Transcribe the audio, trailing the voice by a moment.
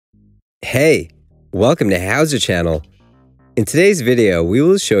Hey, welcome to How's Your Channel. In today's video, we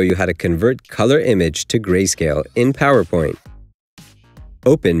will show you how to convert color image to grayscale in PowerPoint.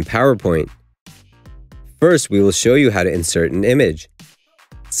 Open PowerPoint. First, we will show you how to insert an image.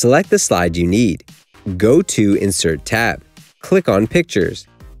 Select the slide you need. Go to Insert tab. Click on Pictures.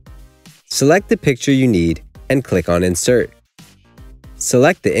 Select the picture you need and click on Insert.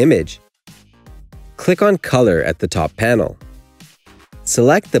 Select the image. Click on Color at the top panel.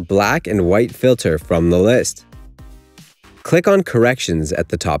 Select the black and white filter from the list. Click on Corrections at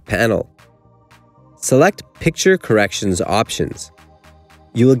the top panel. Select Picture Corrections options.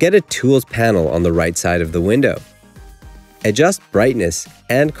 You will get a Tools panel on the right side of the window. Adjust brightness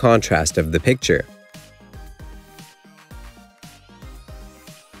and contrast of the picture.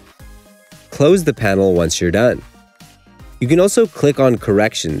 Close the panel once you're done. You can also click on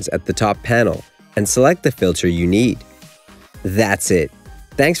Corrections at the top panel and select the filter you need. That's it.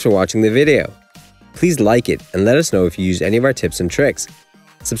 Thanks for watching the video. Please like it and let us know if you use any of our tips and tricks.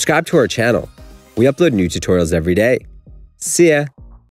 Subscribe to our channel. We upload new tutorials every day. See ya!